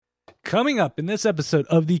Coming up in this episode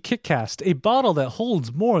of the KickCast, a bottle that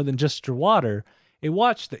holds more than just your water, a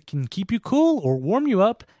watch that can keep you cool or warm you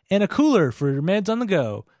up, and a cooler for your meds on the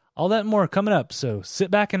go. All that and more coming up, so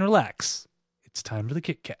sit back and relax. It's time for the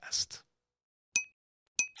KickCast.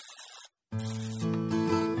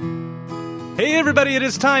 Hey everybody, it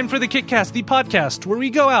is time for the KickCast, the podcast where we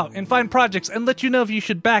go out and find projects and let you know if you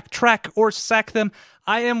should backtrack or sack them.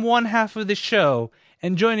 I am one half of the show,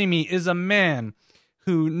 and joining me is a man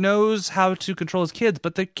who knows how to control his kids,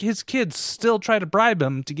 but his kids still try to bribe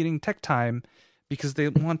him to getting tech time because they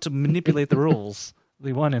want to manipulate the rules.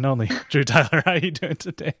 The one and only Drew Tyler. How are you doing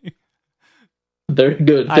today? Very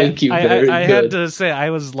good. Thank you. Very good. I had to say, I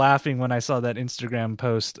was laughing when I saw that Instagram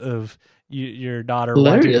post of your daughter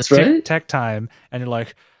Hilarious, wanting right? tech time, and you're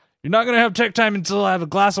like, you're not going to have tech time until I have a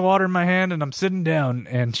glass of water in my hand and I'm sitting down,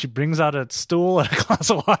 and she brings out a stool and a glass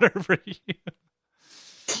of water for you.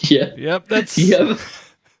 Yeah. Yep, that's... Yep.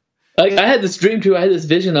 I had this dream too. I had this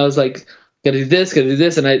vision. I was like, gotta do this.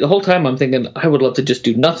 And the whole time I'm thinking, I would love to just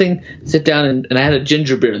do nothing, sit down, and I had a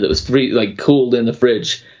ginger beer that was cooled in the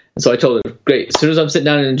fridge. And so I told her, great, as soon as I'm sitting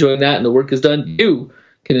down and enjoying that and the work is done, you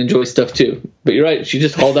can enjoy stuff too. But you're right. She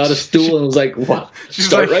just hauled out a stool and was like, wow,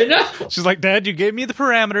 start right now. She's like, Dad, you gave me the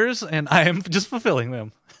parameters and I am just fulfilling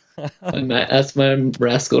them. That's my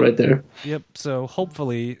rascal right there. Yep. So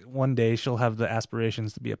hopefully one day she'll have the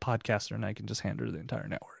aspirations to be a podcaster and I can just hand her the entire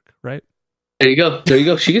network, right? There you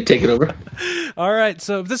go. She could take it over. All right.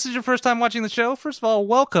 So if this is your first time watching the show, first of all,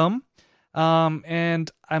 welcome.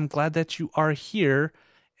 And I'm glad that you are here.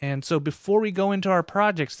 And so before we go into our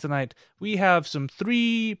projects tonight, we have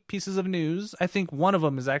three pieces of news. I think one of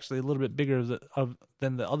them is actually a little bit bigger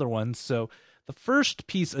than the other ones. So the first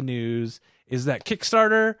piece of news is that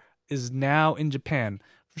Kickstarter is now in Japan.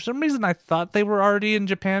 For some reason, I thought they were already in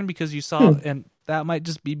Japan because you saw, and that might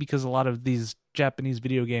just be because a lot of these Japanese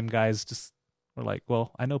video game guys just were like,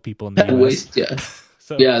 well, I know people in the US. Yeah.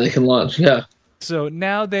 So, yeah, they can launch. Yeah. So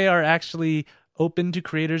now they are actually open to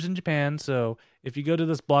creators in Japan. So if you go to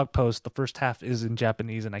this blog post, the first half is in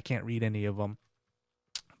Japanese and I can't read any of them.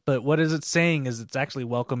 But what is it saying is it's actually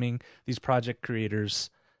welcoming these project creators.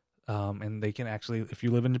 And they can actually, if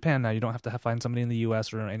you live in Japan now, you don't have to find somebody in the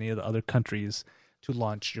US or any of the other countries to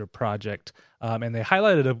launch your project. And they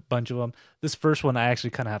highlighted a bunch of them. This first one, I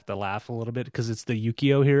actually kind of have to laugh a little bit because it's the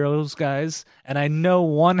Yukio Heroes guys. And I know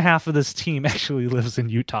one half of this team actually lives in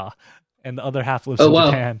Utah and the other half lives in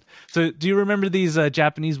Japan. So do you remember these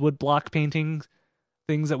Japanese woodblock painting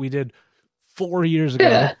things that we did 4 years ago?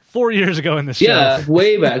 Yeah. 4 years ago in the show. Yeah,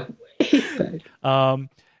 way back.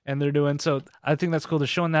 And they're doing, so I think that's cool. They're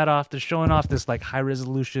showing that off. They're showing off this like high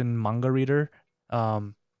resolution manga reader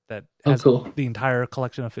that has the entire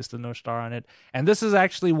collection of Fist of North Star on it. And this is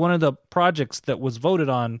actually one of the projects that was voted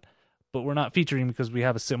on, but we're not featuring because we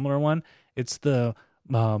have a similar one. It's the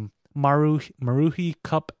Maruhi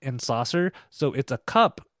Cup and Saucer. So it's a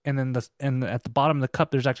cup, and then at the bottom of the cup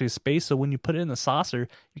there's actually a space. So when you put it in the saucer,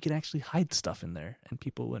 you can actually hide stuff in there, and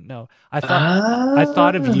people wouldn't know. I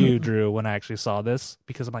thought of you, Drew, when I actually saw this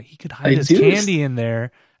because I'm like, he could hide his candy in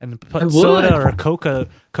there and put soda or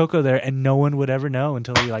cocoa there, and no one would ever know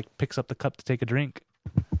until he like picks up the cup to take a drink.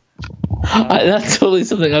 That's totally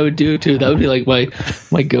something I would do too. That would be like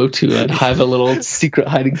my go-to. I'd have a little secret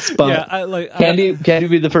hiding spot. Yeah, candy would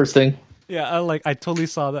be the first thing. Yeah, I totally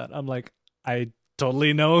saw that. I'm like, I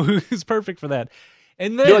totally know who's perfect for that.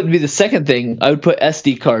 And then it would be the second thing. I would put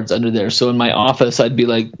SD cards under there. So in my office, I'd be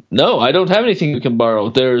like, no, I don't have anything you can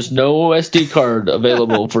borrow. There's no SD card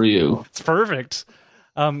available for you. It's perfect.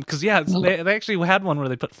 Because they actually had one where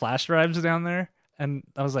they put flash drives down there, and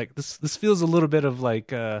I was like, this feels a little bit of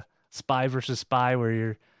like Spy versus Spy, where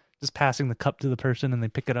you're just passing the cup to the person and they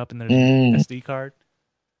pick it up and there's an SD card.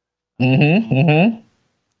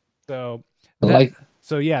 So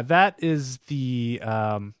that is the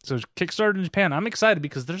so Kickstarter in Japan. I'm excited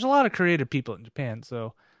because there's a lot of creative people in Japan.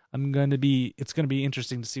 So it's going to be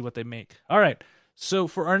interesting to see what they make. All right. So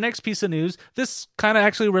for our next piece of news, this kind of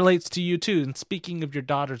actually relates to you too. And speaking of your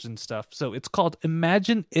daughters and stuff, so it's called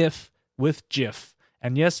Imagine If with Jif.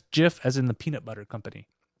 And yes, Jif as in the peanut butter company.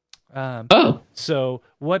 So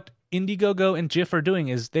what Indiegogo and Jif are doing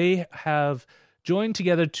is they have joined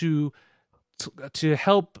together to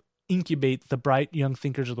help incubate the bright young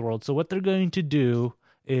thinkers of the world. So what they're going to do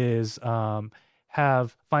is find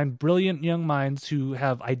brilliant young minds who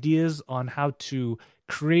have ideas on how to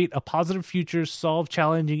create a positive future, solve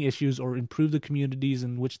challenging issues, or improve the communities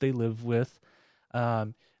in which they live with.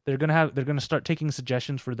 They're gonna start taking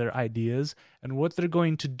suggestions for their ideas, and what they're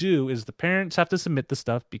going to do is the parents have to submit the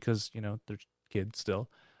stuff because they're kids still.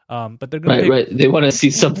 But they're going to right. They want to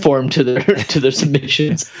see some form to their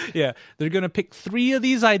submissions. Yeah, they're going to pick 3 of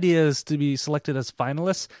these ideas to be selected as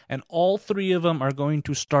finalists, and all 3 of them are going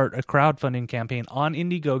to start a crowdfunding campaign on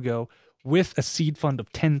Indiegogo with a seed fund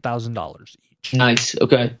of $10,000 each. Nice.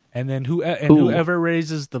 Okay. And then whoever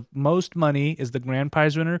raises the most money is the grand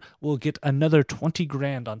prize winner will get another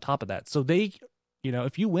 $20,000 on top of that. So they,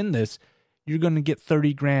 if you win this, you're going to get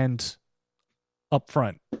 $30,000 up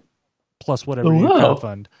front plus whatever you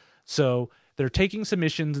crowdfund. So they're taking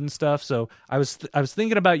submissions and stuff. So I was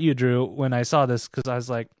thinking about you, Drew, when I saw this, because I was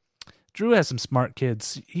like, Drew has some smart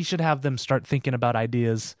kids. He should have them start thinking about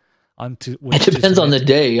ideas. It depends on the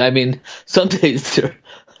day. I mean, some days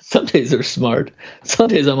they're smart. Some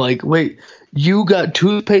days I'm like, wait, you got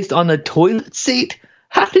toothpaste on the toilet seat?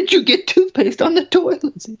 How did you get toothpaste on the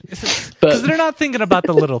toilet seat? Because they're not thinking about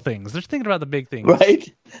the little things. They're thinking about the big things.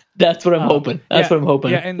 Right? That's what I'm hoping. That's what I'm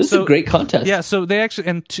hoping. Yeah, and this is a great contest. Yeah, so they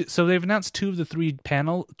actually so they've announced 2 of the 3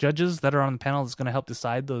 panel judges that are on the panel that's going to help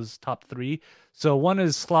decide those top 3. So one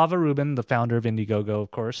is Slava Rubin, the founder of Indiegogo,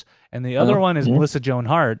 of course, and the other one is Melissa Joan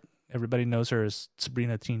Hart. Everybody knows her as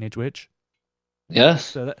Sabrina Teenage Witch. Yes.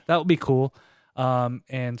 So that would be cool.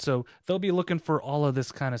 And so they'll be looking for all of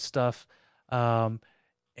this kind of stuff.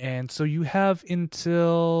 And so you have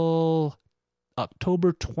until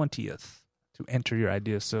October 20th to enter your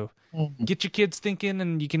ideas. So get your kids thinking,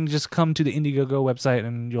 and you can just come to the Indiegogo website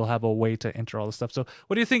and you'll have a way to enter all the stuff. So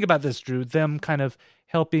what do you think about this, Drew? Them kind of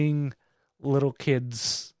helping little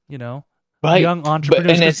kids, right. Young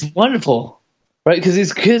entrepreneurs. And it's wonderful, right? Because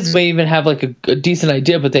these kids may even have like a decent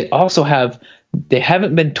idea, but they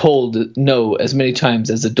haven't been told no as many times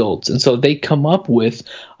as adults. And so they come up with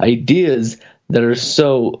ideas that are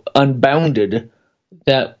so unbounded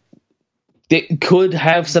that they could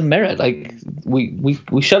have some merit. Like we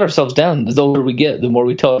shut ourselves down. The older we get, the more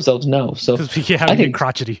we tell ourselves no. So I think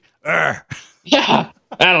crotchety. Yeah,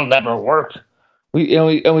 that'll never work. We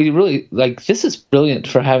really like this is brilliant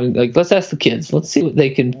for having let's ask the kids. Let's see what they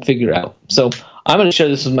can figure out. So I'm going to share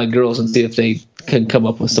this with my girls and see if they can come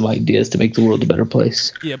up with some ideas to make the world a better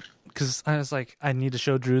place. Yep. Because I was like, I need to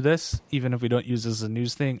show Drew this, even if we don't use this as a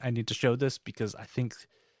news thing. I need to show this because I think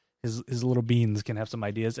his little beans can have some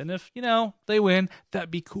ideas, and if they win,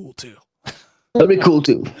 that'd be cool too. That'd be cool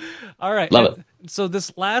too. All right, love it. So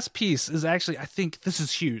this last piece is actually, I think this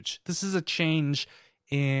is huge. This is a change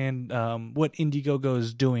in what Indiegogo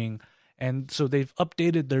is doing, and so they've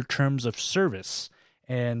updated their terms of service.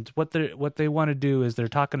 And what they want to do is they're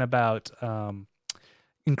talking about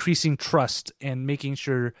increasing trust and making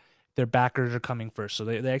sure their backers are coming first. So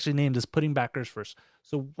they actually named this putting backers first.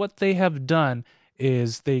 So what they have done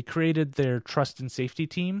is they created their trust and safety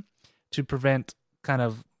team to prevent kind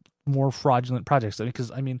of more fraudulent projects. Because,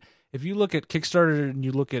 if you look at Kickstarter and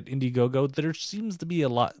you look at Indiegogo, there seems to be a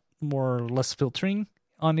lot more or less filtering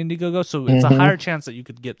on Indiegogo. So it's a higher chance that you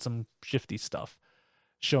could get some shifty stuff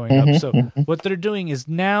showing up. So what they're doing is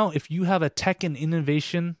now if you have a tech and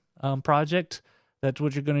innovation project, that's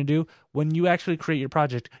what you're going to do. When you actually create your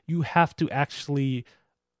project, you have to actually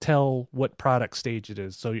tell what product stage it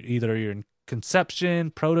is. So either you're in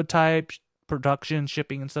conception, prototype, production,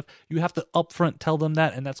 shipping, and stuff. You have to upfront tell them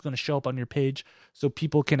that, and that's going to show up on your page so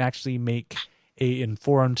people can actually make a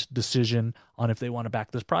informed decision on if they want to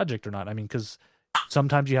back this project or not. Because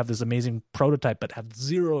sometimes you have this amazing prototype but have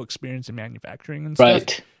zero experience in manufacturing and stuff.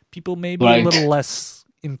 Right. People may be a little less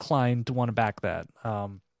inclined to want to back that.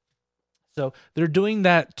 So they're doing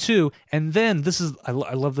that too. And then I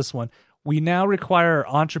love this one. We now require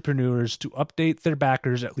entrepreneurs to update their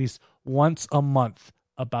backers at least once a month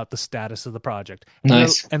about the status of the project.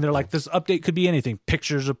 Nice. And they're like, this update could be anything,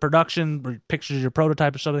 pictures of production, or pictures of your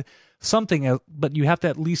prototype or something, but you have to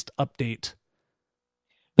at least update.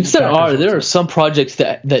 Because there are some projects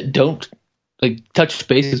that don't touch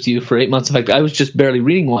base with you for 8 months. In fact, I was just barely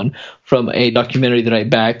reading one from a documentary that I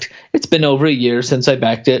backed. It's been over a year since I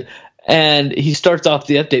backed it. And he starts off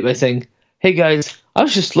the update by saying, "Hey guys, I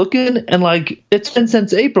was just looking and it's been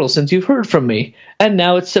since April since you've heard from me. And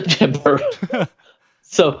now it's September."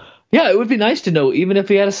 So yeah, it would be nice to know, even if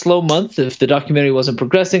we had a slow month, if the documentary wasn't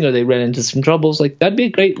progressing or they ran into some troubles, that'd be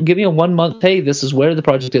great. Give me a 1 month, hey, this is where the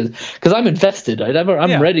project is. Because I'm invested.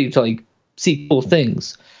 I'm ready to see cool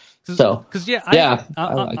things. So,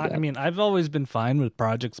 I've always been fine with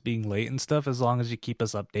projects being late and stuff as long as you keep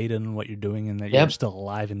us updated on what you're doing and that you're still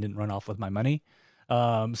alive and didn't run off with my money.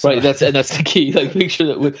 Right, that's the key. Like, make sure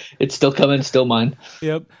that it's still coming, still mine.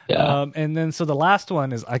 Yep. Yeah. And then so the last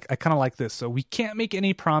one is I kind of like this. So we can't make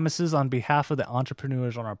any promises on behalf of the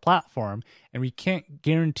entrepreneurs on our platform, and we can't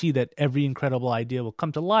guarantee that every incredible idea will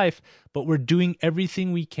come to life, but we're doing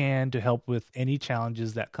everything we can to help with any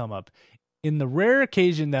challenges that come up. In the rare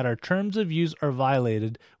occasion that our terms of use are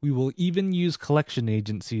violated, we will even use collection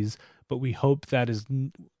agencies, but we hope that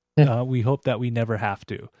we never have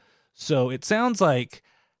to. So it sounds like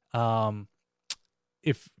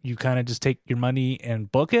if you kind of just take your money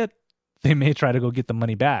and book it, they may try to go get the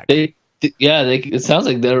money back. It sounds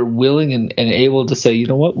like they're willing and able to say, you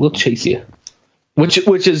know what, we'll chase you, which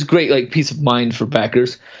is great, like peace of mind for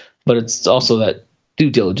backers, but it's also that due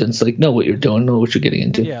diligence, like know what you're doing, know what you're getting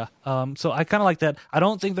into. Yeah. So I kind of like that. I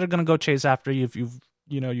don't think they're going to go chase after you if you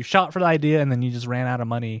shot for the idea and then you just ran out of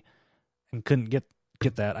money and couldn't get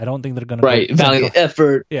that. I don't think they're going to valiant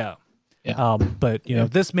effort. Yeah. But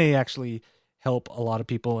this may actually help a lot of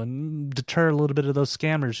people and deter a little bit of those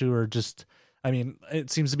scammers who are just, I mean, it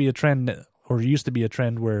seems to be a trend, or used to be a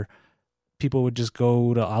trend, where people would just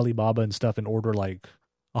go to Alibaba and stuff and order like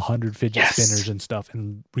 100 fidget spinners and stuff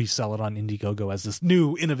and resell it on Indiegogo as this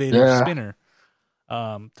new innovative spinner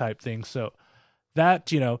type thing. So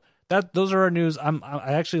that, those are our news.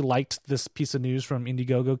 I actually liked this piece of news from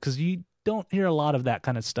Indiegogo because you don't hear a lot of that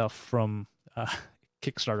kind of stuff from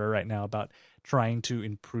Kickstarter right now about trying to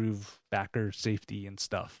improve backer safety and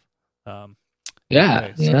stuff. They're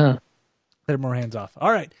more hands off.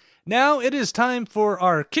 All right. Now it is time for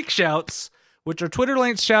our kick shouts, which are Twitter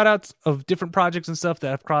links shout outs of different projects and stuff that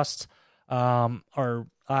have crossed our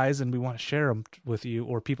eyes and we want to share them with you,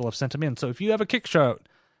 or people have sent them in. So if you have a kick shout,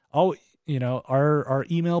 our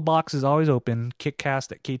email box is always open,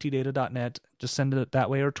 kickcast@ktdata.net. Just send it that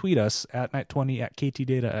way or tweet us at night20 at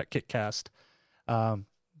ktdata at kickcast.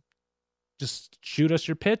 Just shoot us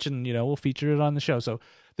your pitch and, we'll feature it on the show. So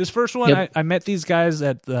this first one, I met these guys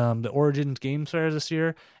at the Origins Game Fair this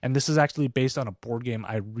year, and this is actually based on a board game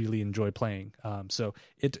I really enjoy playing. So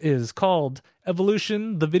it is called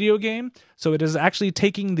Evolution, the video game. So it is actually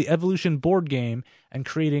taking the Evolution board game and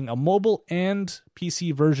creating a mobile and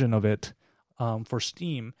PC version of it for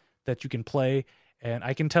Steam that you can play. And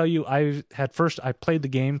I can tell you, I played the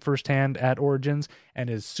game firsthand at Origins, and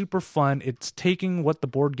it's super fun. It's taking what the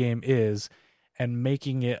board game is and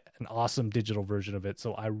making it an awesome digital version of it.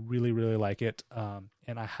 So I really, really like it.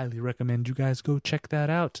 And I highly recommend you guys go check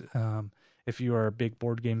that out. If you are a big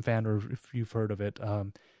board game fan or if you've heard of it.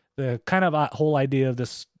 The kind of whole idea of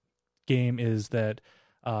this game is that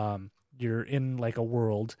you're in like a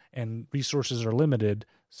world and resources are limited.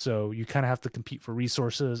 So you kind of have to compete for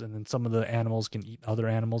resources, and then some of the animals can eat other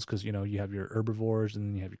animals because, you have your herbivores and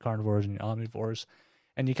then you have your carnivores and your omnivores,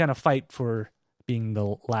 and you kind of fight for being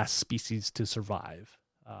the last species to survive.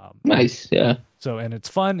 Nice, yeah. So, and it's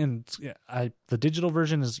fun, and the digital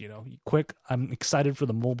version is, quick. I'm excited for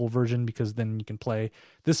the mobile version because then you can play.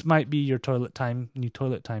 This might be your new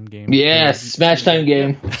toilet time game. Yeah, smash time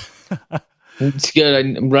game. It's good.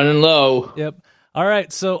 I'm running low. Yep. All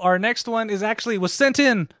right, so our next one was sent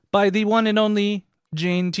in by the one and only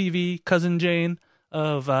Jane TV, cousin Jane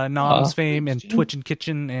of Nom's fame and Twitch and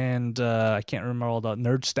Kitchen, and I can't remember all the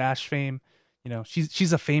Nerd Stash fame.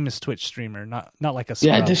 She's a famous Twitch streamer, not like a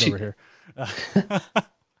scrub over here.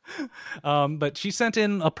 But she sent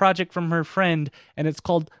in a project from her friend, and it's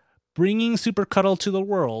called Bringing Super Cuddle to the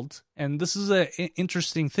World. And this is an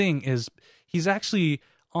interesting thing: is he's actually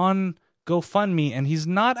on GoFundMe, and he's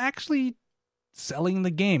not actually selling the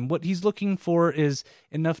game. What he's looking for is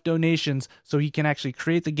enough donations so he can actually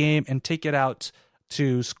create the game and take it out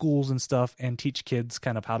to schools and stuff and teach kids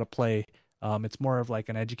kind of how to play. It's more of like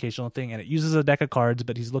an educational thing, and it uses a deck of cards,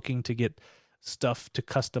 but he's looking to get stuff to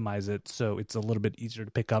customize it so it's a little bit easier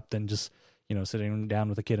to pick up than just, sitting down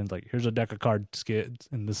with a kid and like, here's a deck of cards, kids,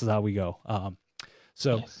 and this is how we go.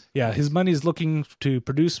 His money is looking to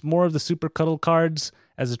produce more of the Super Cuddle cards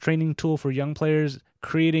as a training tool for young players,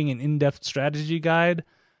 creating an in-depth strategy guide,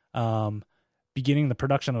 beginning the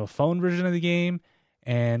production of a phone version of the game,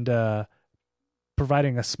 and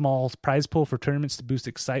providing a small prize pool for tournaments to boost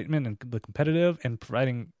excitement and the competitive, and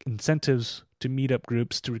providing incentives to meetup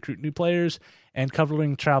groups to recruit new players, and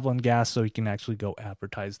covering travel and gas so you can actually go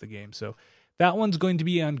advertise the game. So that one's going to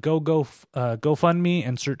be on GoFundMe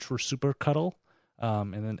and search for Super Cuddle.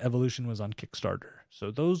 And then Evolution was on Kickstarter. So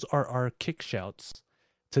those are our kick shouts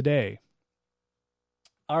today.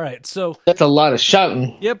 All right, so that's a lot of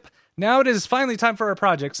shouting. Yep. Now it is finally time for our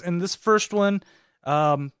projects, and this first one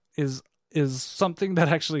is something that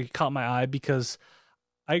actually caught my eye because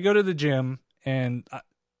I go to the gym, and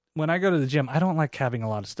when I go to the gym, I don't like having a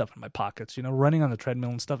lot of stuff in my pockets. Running on the treadmill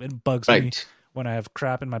and stuff, it bugs me when I have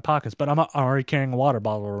crap in my pockets. But I'm already carrying a water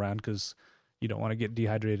bottle around because you don't want to get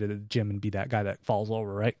dehydrated at the gym and be that guy that falls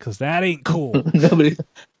over, right? Because that ain't cool.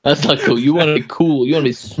 That's not cool. You want to be cool. You want to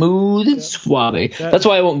be smooth and suave. That's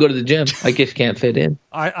why I won't go to the gym. I just can't fit in.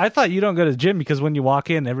 I thought you don't go to the gym because when you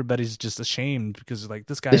walk in, everybody's just ashamed because like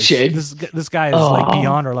this guy is like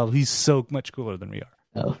beyond our level. He's so much cooler than we are.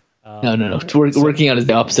 No. Working out is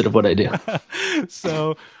the opposite of what I do.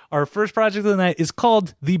 So our first project of the night is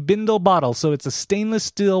called the Bindle Bottle. So it's a stainless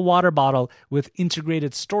steel water bottle with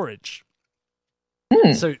integrated storage.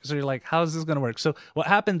 So you're like, how is this going to work? So what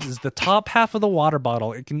happens is the top half of the water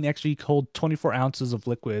bottle, it can actually hold 24 ounces of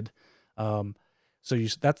liquid. That's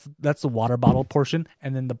the water bottle portion.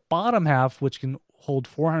 And then the bottom half, which can hold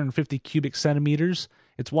 450 cubic centimeters,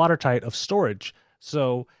 it's watertight of storage.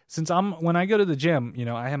 So when I go to the gym,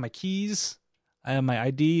 I have my keys, I have my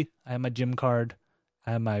ID, I have my gym card,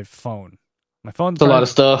 I have my phone. My phone's a lot of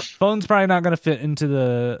stuff. Phone's probably not going to fit into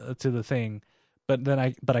the thing. But then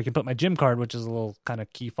I can put my gym card, which is a little kind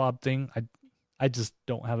of key fob thing. I just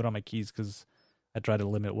don't have it on my keys because I try to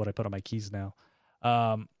limit what I put on my keys now.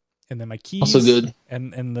 And then my keys, also good,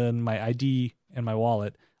 and then my ID and my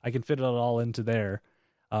wallet, I can fit it all into there,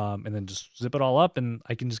 and then just zip it all up, and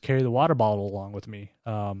I can just carry the water bottle along with me.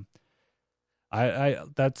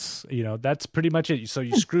 That's pretty much it. So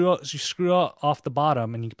you screw off the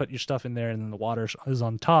bottom, and you can put your stuff in there, and then the water is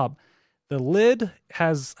on top. The lid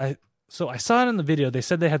has So I saw it in the video. They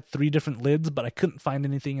said they had 3 different lids, but I couldn't find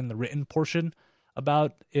anything in the written portion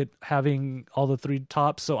about it having all the 3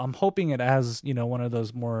 tops. So I'm hoping it has, one of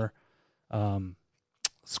those more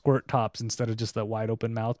squirt tops instead of just that wide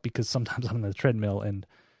open mouth, because sometimes I'm on the treadmill and,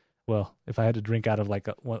 well, if I had to drink out of like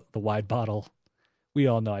the wide bottle, we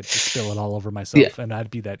all know I'd just spill it all over myself and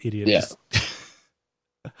I'd be that idiot. Yeah.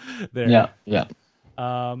 There.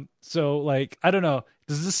 Yeah. So like, I don't know.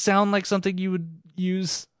 Does this sound like something you would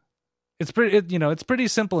use? It's pretty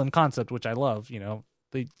simple in concept, which I love. I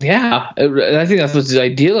think that's what's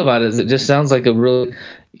ideal about it. Is it just sounds like a really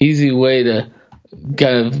easy way to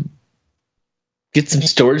kind of get some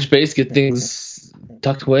storage space, get things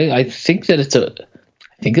tucked away. I think it's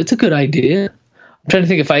a good idea. I'm trying to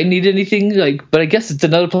think if I need anything, but I guess it's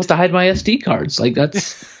another place to hide my SD cards. Like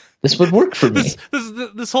this would work for me.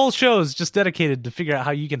 This whole show is just dedicated to figure out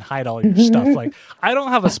how you can hide all your stuff. Like, I don't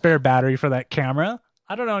have a spare battery for that camera.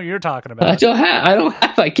 I don't know what you're talking about.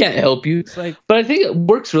 I can't help you. But I think it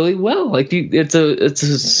works really well. Like it's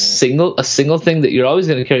a single thing that you're always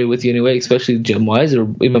going to carry with you anyway, especially gym wise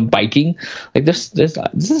or even biking. Like this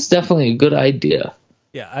is definitely a good idea.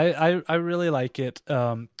 Yeah, I really like it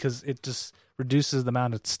because it just reduces the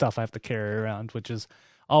amount of stuff I have to carry around, which is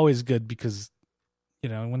always good because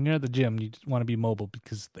when you're at the gym, you want to be mobile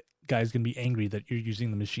because the guy's gonna be angry that you're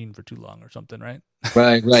using the machine for too long or something, right?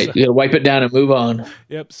 Right. So, you gotta wipe it down and move on.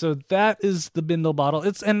 Yep. So that is the Bindle Bottle.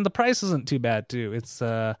 And the price isn't too bad too. It's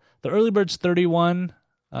the early bird's $31.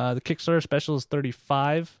 The Kickstarter special is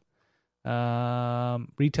 $35.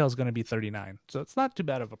 Retail is going to be $39. So it's not too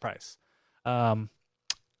bad of a price.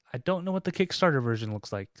 I don't know what the Kickstarter version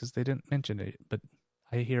looks like because they didn't mention it, but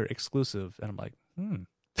I hear exclusive, and I'm like,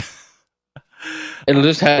 It'll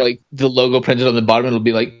just have like the logo printed on the bottom. It'll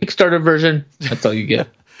be like Kickstarter version. That's all you get.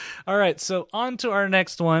 All right. So on to our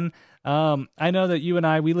next one. I know that you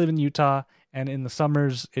and we live in Utah, and in the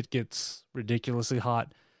summers it gets ridiculously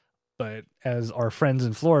hot. But as our friends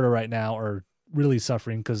in Florida right now are really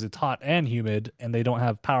suffering because it's hot and humid, and they don't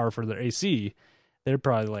have power for their AC, they're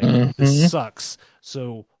probably like, this sucks.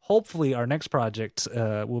 So hopefully our next project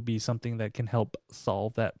will be something that can help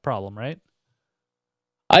solve that problem, right?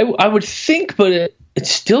 I would think, but it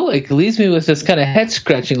still leaves me with this kind of head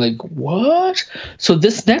scratching. Like, what? So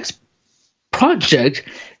this next project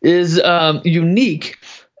is unique,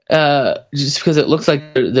 just because it looks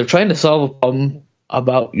like they're trying to solve a problem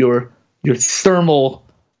about your thermal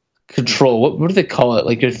control. What do they call it?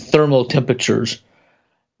 Like your thermal temperatures.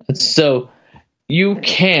 And so you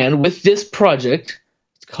can, with this project,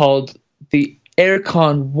 it's called the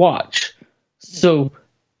Aircon Watch. So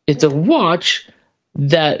it's a watch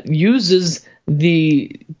that uses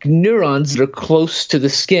the neurons that are close to the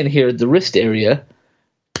skin here at the wrist area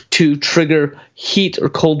to trigger heat or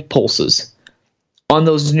cold pulses on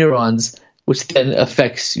those neurons, which then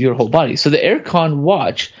affects your whole body. So the Aircon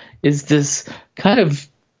Watch is this kind of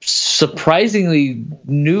surprisingly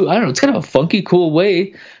new, I don't know, it's kind of a funky, cool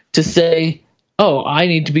way to say, oh, I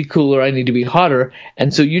need to be cooler, I need to be hotter.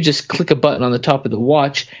 And so you just click a button on the top of the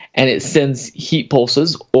watch and it sends heat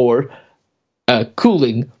pulses or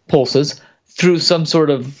cooling pulses through some sort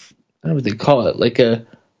of, I don't know what they call it, like a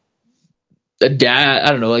I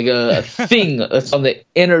don't know, like a thing that's on the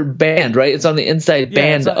inner band, right? It's on the inside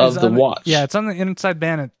band of the watch. Yeah, it's on the inside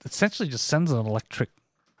band. It essentially just sends an electric,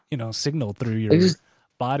 signal through your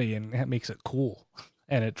body, and it makes it cool,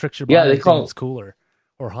 and it tricks your body. Yeah, they call it's cooler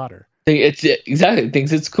or hotter. It's exactly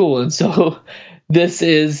thinks it's cool, and so this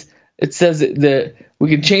is. It says that we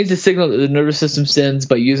can change the signal that the nervous system sends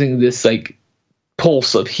by using this like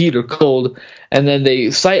pulse of heat or cold, and then they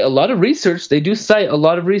cite a lot of research. They do cite a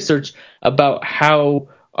lot of research about how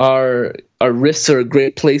our wrists are a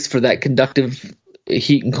great place for that conductive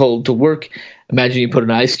heat and cold to work. Imagine you put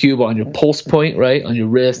an ice cube on your pulse point, right, on your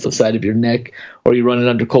wrist, the side of your neck, or you run it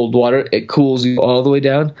under cold water. It cools you all the way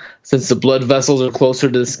down. Since the blood vessels are closer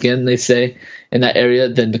to the skin, they say, in that area,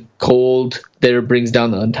 then the cold there brings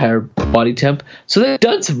down the entire body temp. So they've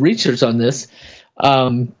done some research on this,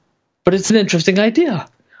 but it's an interesting idea.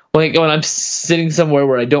 Like when I'm sitting somewhere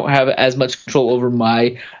where I don't have as much control over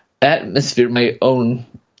my atmosphere, my own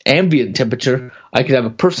ambient temperature, I could have a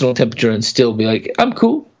personal temperature and still be like, I'm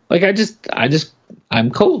cool. Like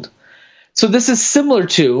I'm cold. So this is similar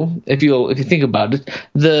to, if you think about it,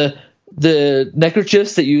 the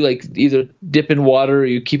neckerchiefs that you like either dip in water or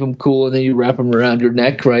you keep them cool and then you wrap them around your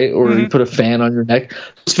neck, right? Or you put a fan on your neck.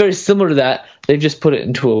 It's very similar to that. They've just put it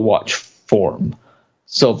into a watch form.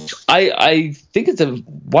 So I think it's a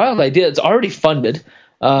wild idea. It's already funded.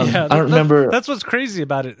 I don't remember. That's what's crazy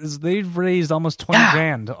about it is they've raised almost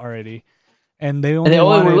 $20,000 already, and they only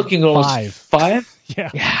were looking at almost five. Yeah.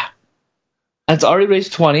 And it's already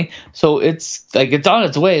raised 20, so it's on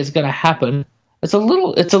its way. It's going to happen. It's a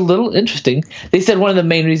little interesting. They said one of the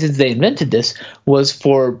main reasons they invented this was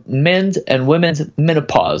for men's and women's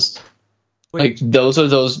menopause. Wait. Like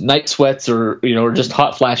those night sweats or just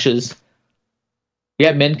hot flashes.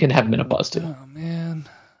 Yeah, men can have menopause too. Oh man.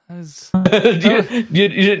 You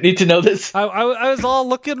didn't need to know this. I was all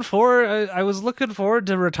looking for. I was looking forward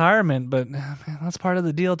to retirement, but man, that's part of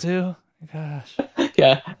the deal too. Gosh.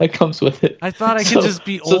 Yeah, that comes with it. I thought I could just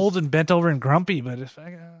be old and bent over and grumpy, but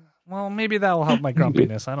maybe that will help my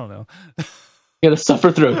grumpiness. I don't know. You gotta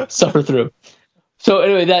suffer through. So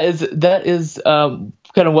anyway, that is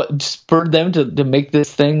kind of what spurred them to make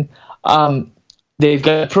this thing. They've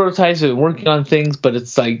got prototypes and working on things, but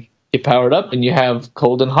it's like you power it up and you have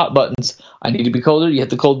cold and hot buttons. I need to be colder, you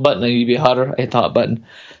hit the cold button. I need to be hotter, I hit the hot button.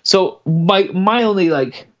 So my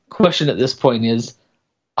only question at this point is,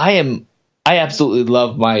 I absolutely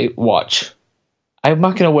love my watch. I'm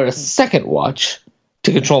not going to wear a second watch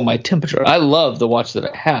to control my temperature. I love the watch that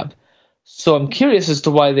I have. So I'm curious as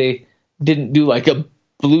to why they didn't do like a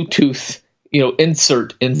Bluetooth,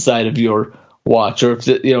 insert inside of your watch, or if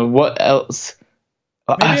what else.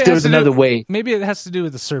 If there was another way. Maybe it has to do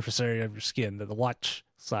with the surface area of your skin. That the watch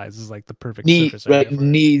size is like the perfect surface area. Right,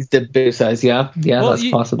 needs the big size. Yeah, that's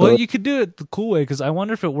possible. Well, you could do it the cool way, because I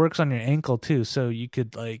wonder if it works on your ankle too. So you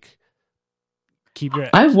could keep your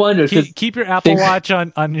keep your Apple Watch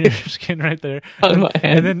on your skin right there,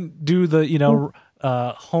 and then do the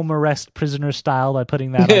home arrest prisoner style by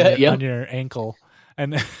putting that on your ankle.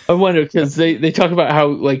 And I wonder, because they talk about how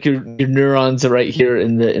your neurons are right here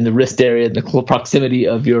in the wrist area, in the proximity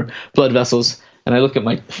of your blood vessels. And I look at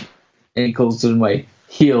my ankles and my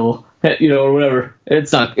heel, or whatever.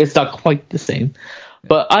 It's not quite the same.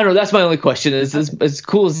 But I don't know. That's my only question. Is as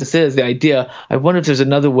cool as this is, the idea, I wonder if there's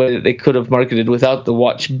another way that they could have marketed without the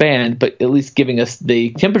watch band, but at least giving us the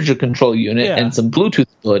temperature control unit and some Bluetooth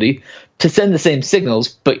ability to send the same signals,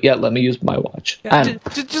 but yet let me use my watch. Yeah,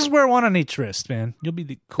 just wear one on each wrist, man. You'll be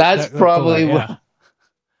the cool. That's probably what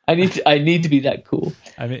I need to be that cool.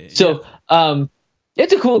 I mean, so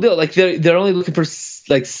it's a cool deal. Like they're only looking for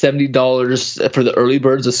 $70 for the early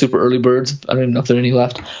birds, the super early birds. I don't even know if there are any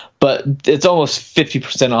left, but it's almost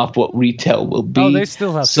 50% off what retail will be. Oh, they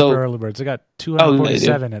still have super early birds. They got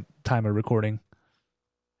 247 at time of recording.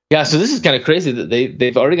 Yeah, so this is kind of crazy that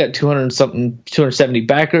they've already got 270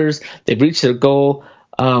 backers. They've reached their goal.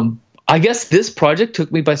 I guess this project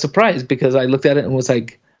took me by surprise, because I looked at it and was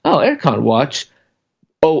like, "Oh, Aircon watch."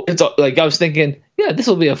 Oh, it's like I was thinking, yeah, this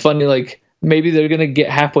will be a funny maybe they're gonna get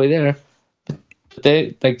halfway there.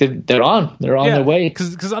 They're on their way.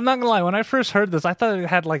 Because I'm not gonna lie, when I first heard this, I thought it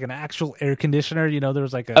had an actual air conditioner. There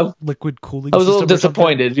was a liquid cooling. I was a little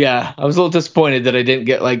disappointed. Yeah, I was a little disappointed that I didn't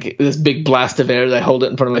get this big blast of air that I hold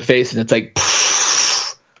it in front of my face and it's like.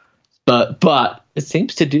 But it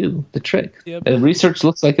seems to do the trick. Yep. And research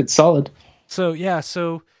looks like it's solid. So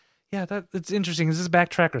that's interesting. Is this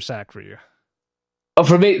backtrack or sack for you? Oh,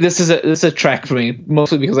 for me, this is a track for me,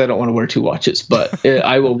 mostly because I don't want to wear two watches. But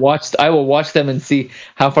I will watch them and see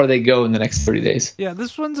how far they go in the next 30 days. Yeah,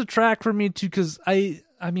 this one's a track for me too, because I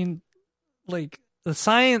mean, the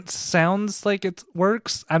science sounds like it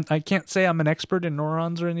works. I can't say I'm an expert in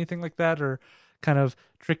neurons or anything like that, or kind of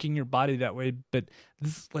tricking your body that way. But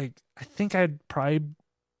this, like, I think I'd probably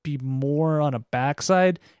be more on a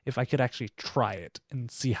backside if I could actually try it and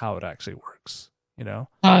see how it actually works. You know,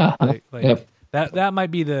 Yep. that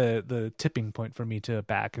might be the tipping point for me to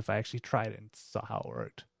back if I actually tried it and saw how it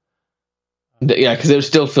worked. Yeah, because there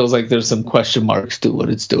still feels like there's some question marks to what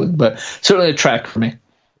it's doing, but certainly a track for me.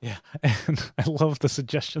 Yeah, and I love the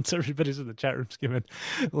suggestions everybody's in the chat room's given.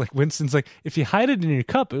 Like Winston's like, if you hide it in your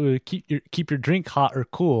cup, it would keep your drink hot or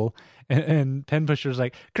cool. And Pen Pusher's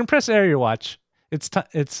like, compress air your watch. It's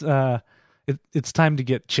time to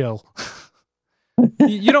get chill.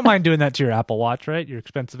 You don't mind doing that to your Apple Watch, right? Your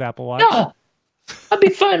expensive Apple Watch. Yeah, I'd be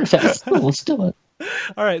fine with that. Let's do it.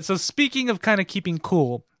 All right. So speaking of kind of keeping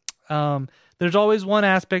cool, there's always one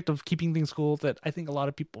aspect of keeping things cool that I think a lot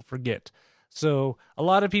of people forget. So a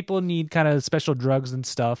lot of people need kind of special drugs and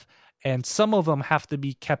stuff, and some of them have to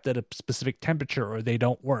be kept at a specific temperature or they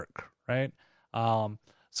don't work, right?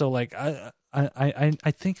 So like I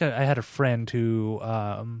think I had a friend who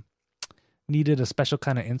needed a special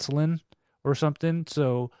kind of insulin or something,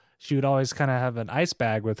 so she would always kind of have an ice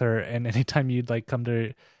bag with her, and anytime you'd like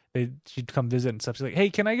she'd come visit and stuff. She's like, "Hey,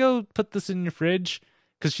 can I go put this in your fridge?"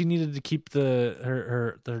 Because she needed to keep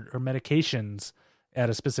her medications at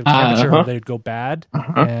a specific temperature or they'd go bad,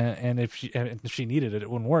 and if she needed it, it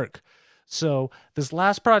wouldn't work. So this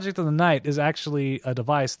last project of the night is actually a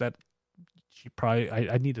device that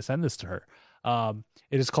I need to send this to her.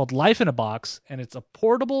 It is called Life in a Box, and it's a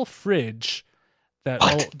portable fridge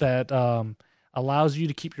that allows you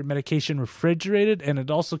to keep your medication refrigerated, and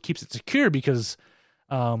it also keeps it secure because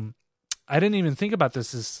I didn't even think about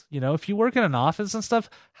this. Is, if you work in an office and stuff,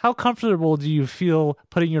 how comfortable do you feel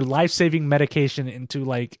putting your life-saving medication into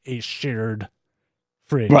like a shared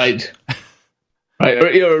fridge? Right.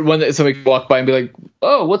 Right. Or when somebody can walk by and be like,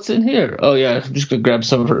 "Oh, what's in here?" "Oh yeah, I'm just gonna grab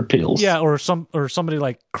some of her pills." Yeah, or somebody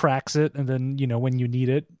like cracks it, and then when you need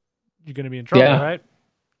it, you're gonna be in trouble, right?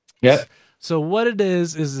 Yeah. So what it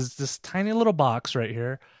is this tiny little box right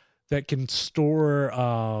here that can store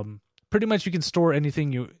pretty much you can store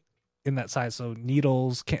anything you in that size. So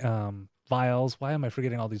needles, vials. Why am I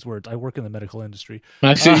forgetting all these words? I work in the medical industry.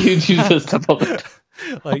 Actually, you use this stuff all the time.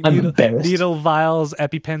 Like needle vials,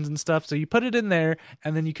 EpiPens, and stuff. So you put it in there,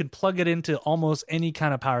 and then you can plug it into almost any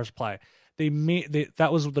kind of power supply. That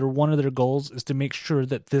was one of their goals, is to make sure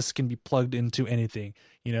that this can be plugged into anything.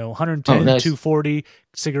 110, nice. 240,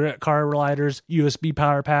 cigarette car lighters, USB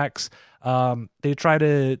power packs. They try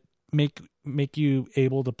to make you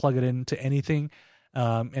able to plug it into anything.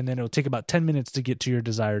 And then it'll take about 10 minutes to get to your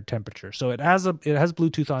desired temperature. So it has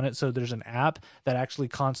Bluetooth on it. So there's an app that actually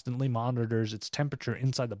constantly monitors its temperature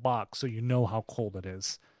inside the box, so you know how cold it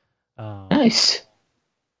is. Nice.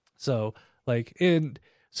 So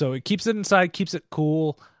so it keeps it inside, keeps it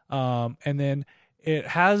cool. And then it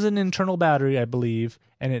has an internal battery, I believe,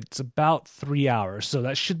 and it's about 3 hours. So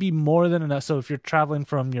that should be more than enough. So if you're traveling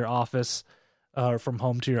from your office or from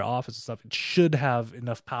home to your office and stuff, it should have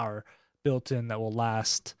enough power built in that will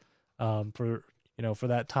last for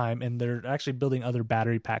that time. And they're actually building other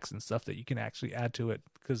battery packs and stuff that you can actually add to it,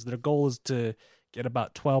 because their goal is to get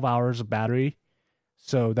about 12 hours of battery,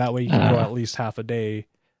 so that way you can go at least half a day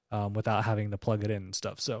without having to plug it in and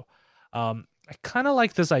stuff. So I kind of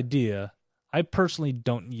like this idea. I personally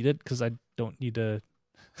don't need it because I don't need to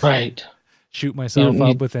shoot myself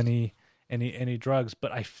up with any drugs,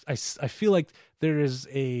 but I feel like there is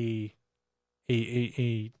a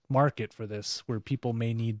market for this where people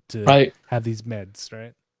may need to have these meds,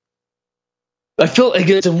 right? I feel like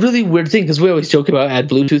it's a really weird thing because we always joke about add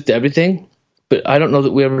Bluetooth to everything, but I don't know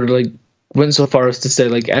that we ever went so far as to say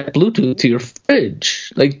add Bluetooth to your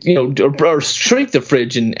fridge, or shrink the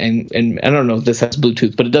fridge and I don't know if this has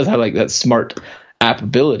Bluetooth, but it does have that smart app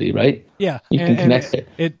ability, right? Yeah, you can connect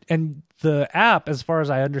it. And the app, as far as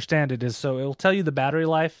I understand it, is so it'll tell you the battery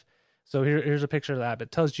life. So here's a picture of the app.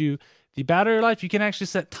 It tells you the battery life. You can actually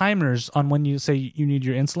set timers on when you say you need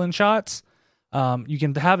your insulin shots. You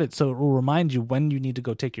can have it so it will remind you when you need to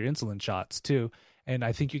go take your insulin shots too. And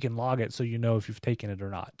I think you can log it so you know if you've taken it or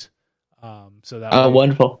not. So that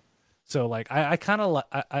wonderful. So I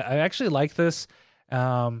actually like this,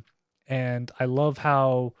 and I love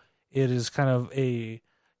how it is kind of a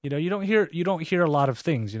you don't hear a lot of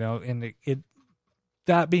things, and it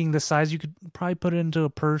that being the size, you could probably put it into a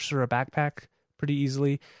purse or a backpack pretty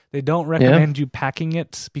easily. They don't recommend you packing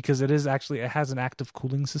it because it has an active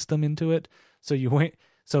cooling system into it. So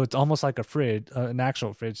so it's almost like a fridge, an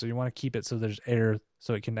actual fridge. So you want to keep it so there's air,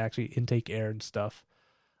 so it can actually intake air and stuff.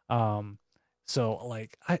 So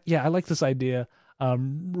I like this idea.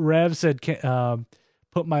 Rev said,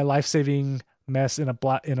 put my life-saving mess in a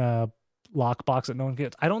lockbox that no one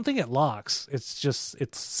gets. I don't think it locks.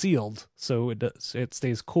 It's sealed, so it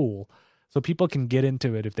stays cool, so people can get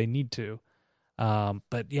into it if they need to.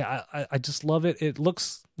 But yeah, I just love it. It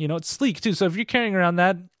looks, it's sleek too. So if you're carrying around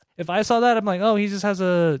that, if I saw that, I'm like, oh, he just has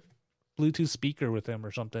a Bluetooth speaker with him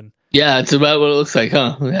or something. Yeah, it's about what it looks like,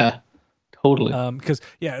 huh? Yeah, totally. Because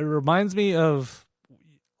it reminds me of,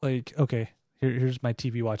 like, okay, here's my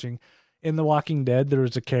TV watching. In The Walking Dead, there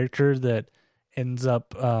was a character that ends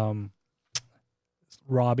up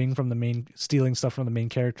stealing stuff from the main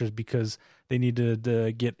characters because they needed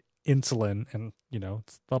to get insulin, and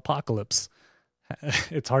it's the apocalypse.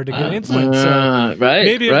 It's hard to get insulin. So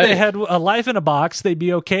maybe if they had a life in a box, they'd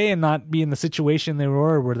be okay and not be in the situation they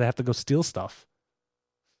were where they have to go steal stuff.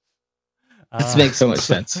 This makes so much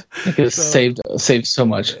sense. It saved so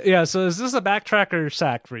much. Yeah. So is this a backtrack or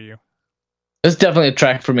sack for you? It's definitely a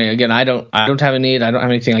track for me. Again, I don't have a need. I don't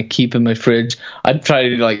have anything I keep in my fridge. I'd try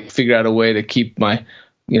to figure out a way to keep my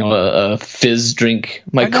a fizz drink,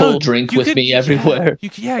 cold drink with me everywhere.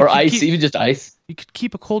 Or ice, even just ice. You could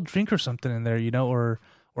keep a cold drink or something in there, or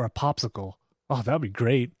a popsicle. Oh, that would be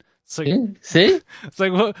great. It's like, see? It's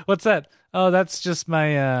like, what's that? Oh, that's just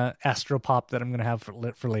my Astro Pop that I'm going to have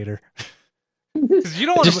for later. You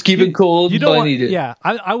don't want just keep it cold. You don't want to eat it. Yeah,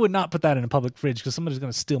 I would not put that in a public fridge because somebody's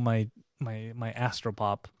going to steal my Astro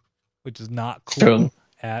Pop, which is not cool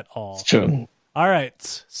at all. It's true. All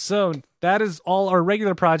right, so that is all our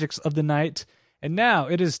regular projects of the night, and now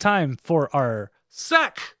it is time for our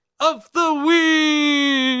sack of the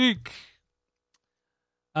week.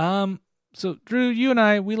 So Drew, you and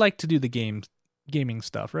I, we like to do the gaming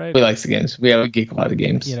stuff, right? We like the games. We have a geek a lot of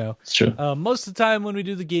games. It's true. Most of the time when we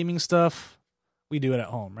do the gaming stuff, we do it at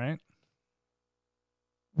home, right?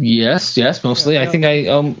 Yes, mostly. I think I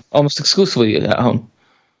almost exclusively at home.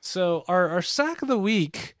 So our sack of the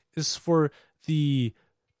week is for the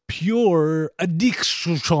Pure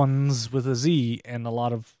Addictions with a Z and a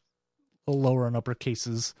lot of lower and upper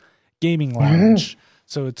cases gaming lounge.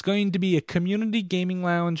 So it's going to be a community gaming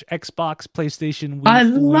lounge, Xbox, PlayStation. I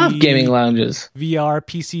love gaming lounges. VR,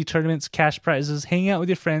 PC tournaments, cash prizes, hang out with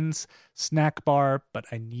your friends, snack bar, but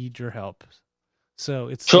I need your help. So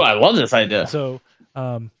it's sure. I love this idea. So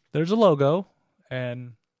there's a logo,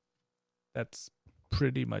 and that's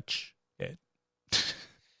pretty much it.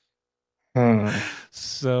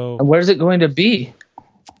 So where's it going to be?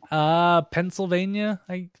 Pennsylvania,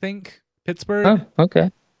 I think. Pittsburgh. Oh,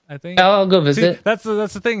 okay. I think I'll go visit. See, that's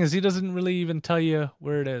the thing, is he doesn't really even tell you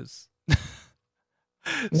where it is.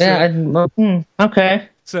 Okay.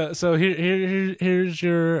 So here's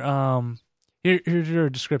your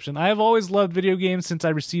description. I have always loved video games since I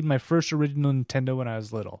received my first original Nintendo when I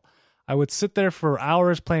was little. I would sit there for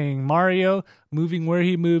hours playing Mario, moving where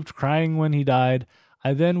he moved, crying when he died.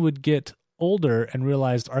 I then would get older and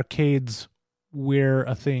realized arcades were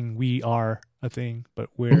a thing. We are a thing, but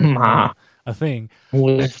we're a thing.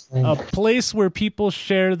 A place where people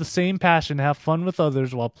share the same passion, have fun with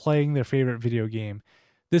others while playing their favorite video game.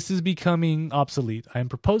 This is becoming obsolete. I am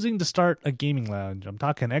proposing to start a gaming lounge. I'm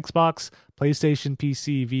talking Xbox, PlayStation,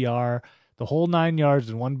 PC, VR, the whole 9 yards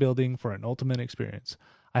in one building for an ultimate experience.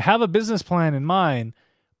 I have a business plan in mind,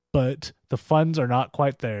 but the funds are not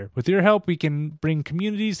quite there. With your help, we can bring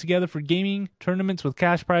communities together for gaming, tournaments with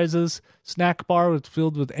cash prizes, snack bar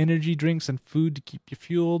filled with energy drinks and food to keep you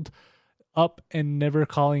fueled up and never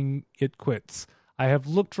calling it quits. I have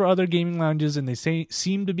looked for other gaming lounges and they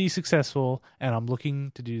seem to be successful, and I'm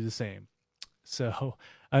looking to do the same. So,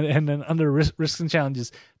 and then under risks and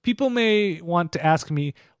challenges, people may want to ask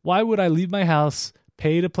me, why would I leave my house,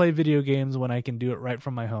 pay to play video games when I can do it right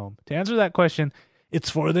from my home? To answer that question, it's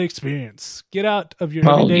for the experience. Get out of your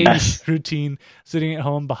everyday routine, sitting at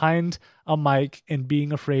home behind a mic and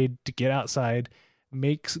being afraid to get outside,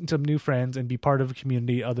 make some new friends, and be part of a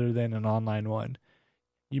community other than an online one.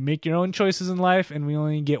 You make your own choices in life, and we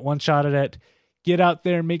only get one shot at it. Get out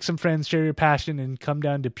there, make some friends, share your passion, and come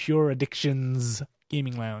down to Pure Addictions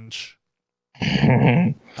Gaming Lounge.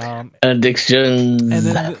 Addictions. And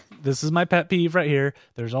then this is my pet peeve right here.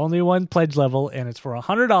 There's only one pledge level, and it's for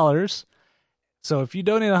 $100. So if you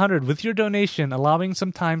donate $100 with your donation, allowing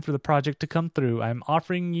some time for the project to come through, I'm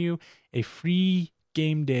offering you a free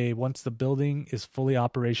game day once the building is fully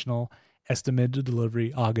operational. Estimated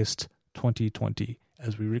delivery August 2020.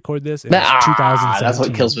 As we record this, it's 2017. That's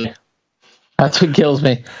what kills me. That's what kills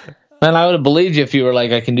me. Man, I would have believed you if you were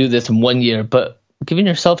like, I can do this in 1 year, but giving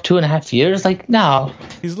yourself 2.5 years, like, no.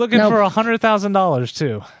 He's looking for $100,000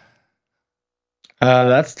 too.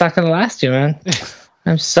 That's not going to last you, man.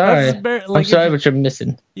 I'm sorry. Like, I'm sorry, but you're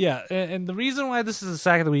missing. Yeah, and the reason why this is a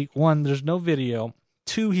sack of the week: one, there's no video.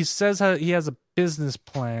 Two, he says he has a business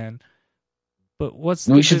plan. But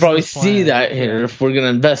we should probably see that here if we're gonna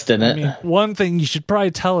invest in it. I mean, one thing you should probably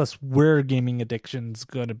tell us where gaming addiction's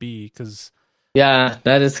gonna be, because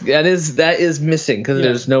that is missing because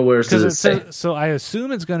there's nowhere to say. So I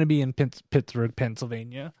assume it's gonna be in Pittsburgh,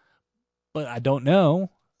 Pennsylvania, but I don't know.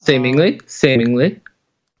 Seemingly,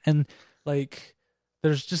 and like,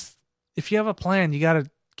 there's just, if you have a plan, you gotta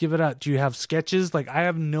give it out. Do you have sketches? Like, I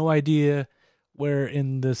have no idea where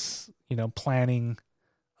in this planning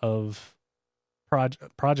of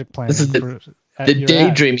project planning. This is the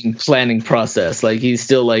daydreaming planning process. Like, he's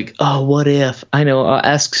still like, oh, what if? I know, I'll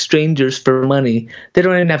ask strangers for money. They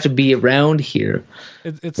don't even have to be around here.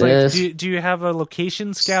 It's like, do you have a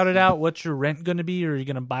location scouted out? What's your rent going to be? Or are you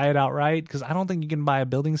going to buy it outright? Because I don't think you can buy a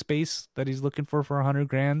building space that he's looking for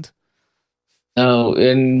 $100,000. Oh,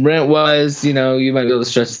 and rent wise, you might be able to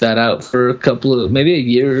stretch that out for maybe a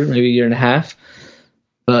year and a half.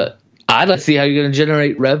 But I'd like to see how you're going to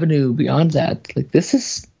generate revenue beyond that. Like,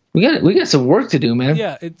 we got some work to do, man.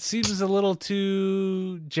 Yeah, it seems a little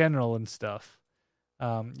too general and stuff.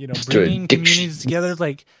 Bringing communities together,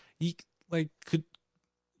 he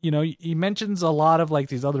mentions a lot of like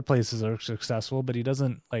these other places are successful, but he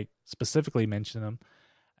doesn't like specifically mention them,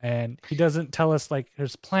 and he doesn't tell us like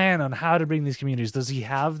his plan on how to bring these communities. Does he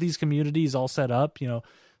have these communities all set up?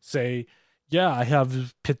 Say, yeah, I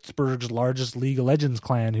have Pittsburgh's largest League of Legends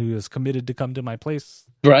clan who is committed to come to my place.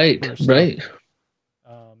 Right.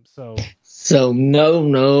 So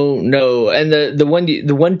no, and the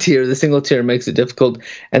one tier, the single tier makes it difficult,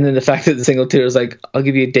 and then the fact that the single tier is like, I'll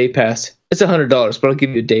give you a day pass. It's $100, but I'll give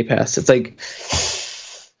you a day pass. It's like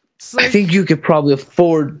I think you could probably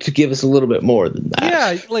afford to give us a little bit more than that.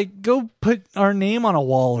 Yeah, like go put our name on a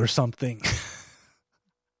wall or something.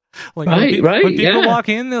 Like when people walk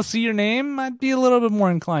in, they'll see your name. I'd be a little bit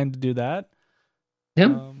more inclined to do that.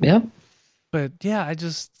 Yeah. But yeah,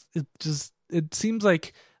 it seems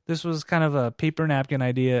like this was kind of a paper napkin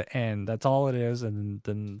idea, and that's all it is. And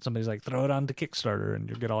then somebody's like, throw it onto Kickstarter, and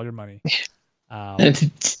you'll get all your money.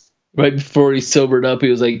 And right before he sobered up, he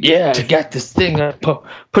was like, "Yeah, I got this thing.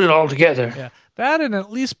 Put it all together." Yeah, that, and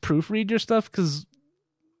at least proofread your stuff, because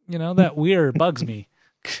that weird bugs me.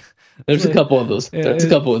 There's a couple of those. There's a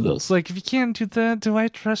couple of those. It's like, if you can't do that, do I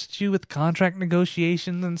trust you with contract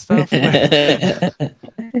negotiations and stuff?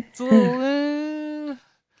 It's a little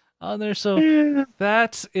on there. So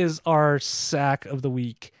that is our sack of the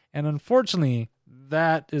week. And unfortunately,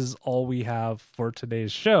 that is all we have for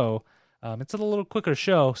today's show. It's a little quicker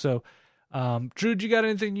show. So, Drew, do you got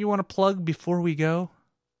anything you want to plug before we go?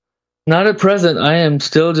 Not at present. I am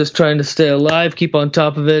still just trying to stay alive, keep on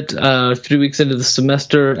top of it. 3 weeks into the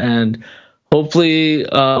semester, and hopefully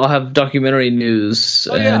I'll have documentary news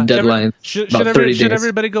and deadlines. Should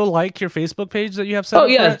everybody go like your Facebook page that you have set up? Oh,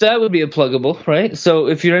 yeah, that would be a pluggable, right? So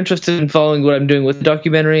if you're interested in following what I'm doing with the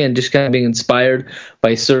documentary and just kind of being inspired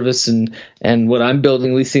by service and what I'm building,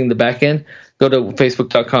 at least seeing the back end, go to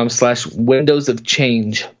facebook.com/Windows of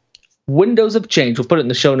Change. Windows of Change. We'll put it in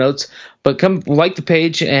the show notes, but come like the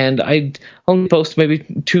page, and I only post maybe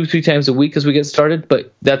 2-3 times a week as we get started,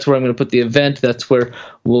 but that's where I'm going to put the event. That's where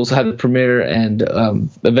we'll have the premiere and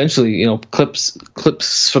eventually,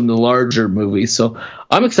 clips from the larger movie. So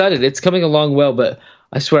I'm excited. It's coming along well, but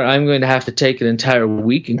I swear I'm going to have to take an entire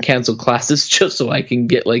week and cancel classes just so I can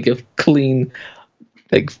get like a clean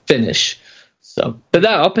finish. So, but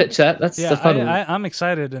I'll pitch that. That's the fun one. I'm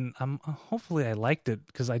excited, and hopefully I liked it,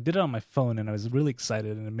 because I did it on my phone, and I was really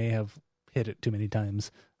excited, and I may have hit it too many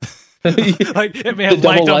times. Like, it may have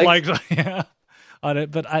liked on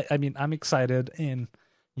it, but I mean, I'm excited, and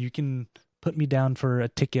you can put me down for a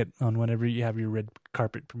ticket on whenever you have your red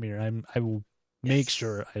carpet premiere. I will make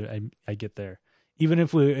sure I get there. Even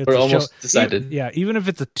if we're almost decided. Even if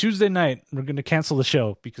it's a Tuesday night, we're going to cancel the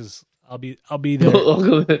show, because I'll be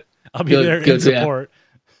there. I'll be there in support.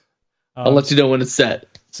 Yeah. I'll let you know when it's set.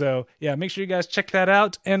 So, yeah, make sure you guys check that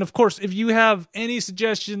out. And, of course, if you have any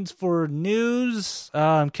suggestions for news,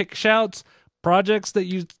 kick shouts, projects that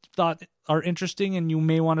you thought are interesting and you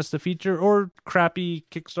may want us to feature, or crappy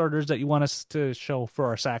Kickstarters that you want us to show for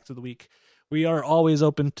our Sacks of the Week, we are always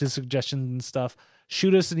open to suggestions and stuff.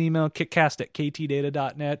 Shoot us an email,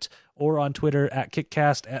 kickcast@ktdata.net, or on Twitter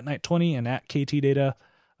 @kickcast@night20 and @ktdata.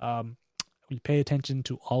 We pay attention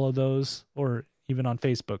to all of those, or even on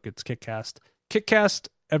Facebook, it's Kickcast. Kickcast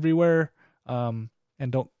everywhere, and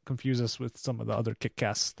don't confuse us with some of the other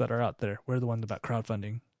Kickcasts that are out there. We're the ones about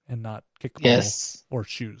crowdfunding and not kickball or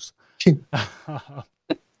shoes. Keep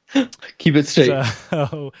it straight.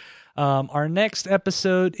 So, Our next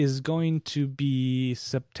episode is going to be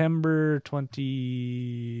September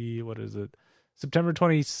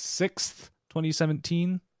 26th,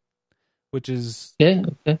 2017, which is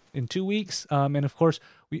in 2 weeks. And of course,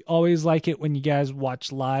 we always like it when you guys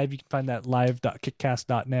watch live. You can find that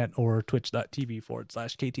live.kickcast.net or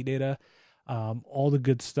twitch.tv/KTData. All the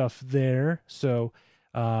good stuff there. So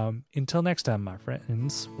until next time, my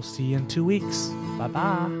friends, we'll see you in 2 weeks.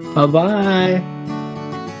 Bye-bye. Bye-bye.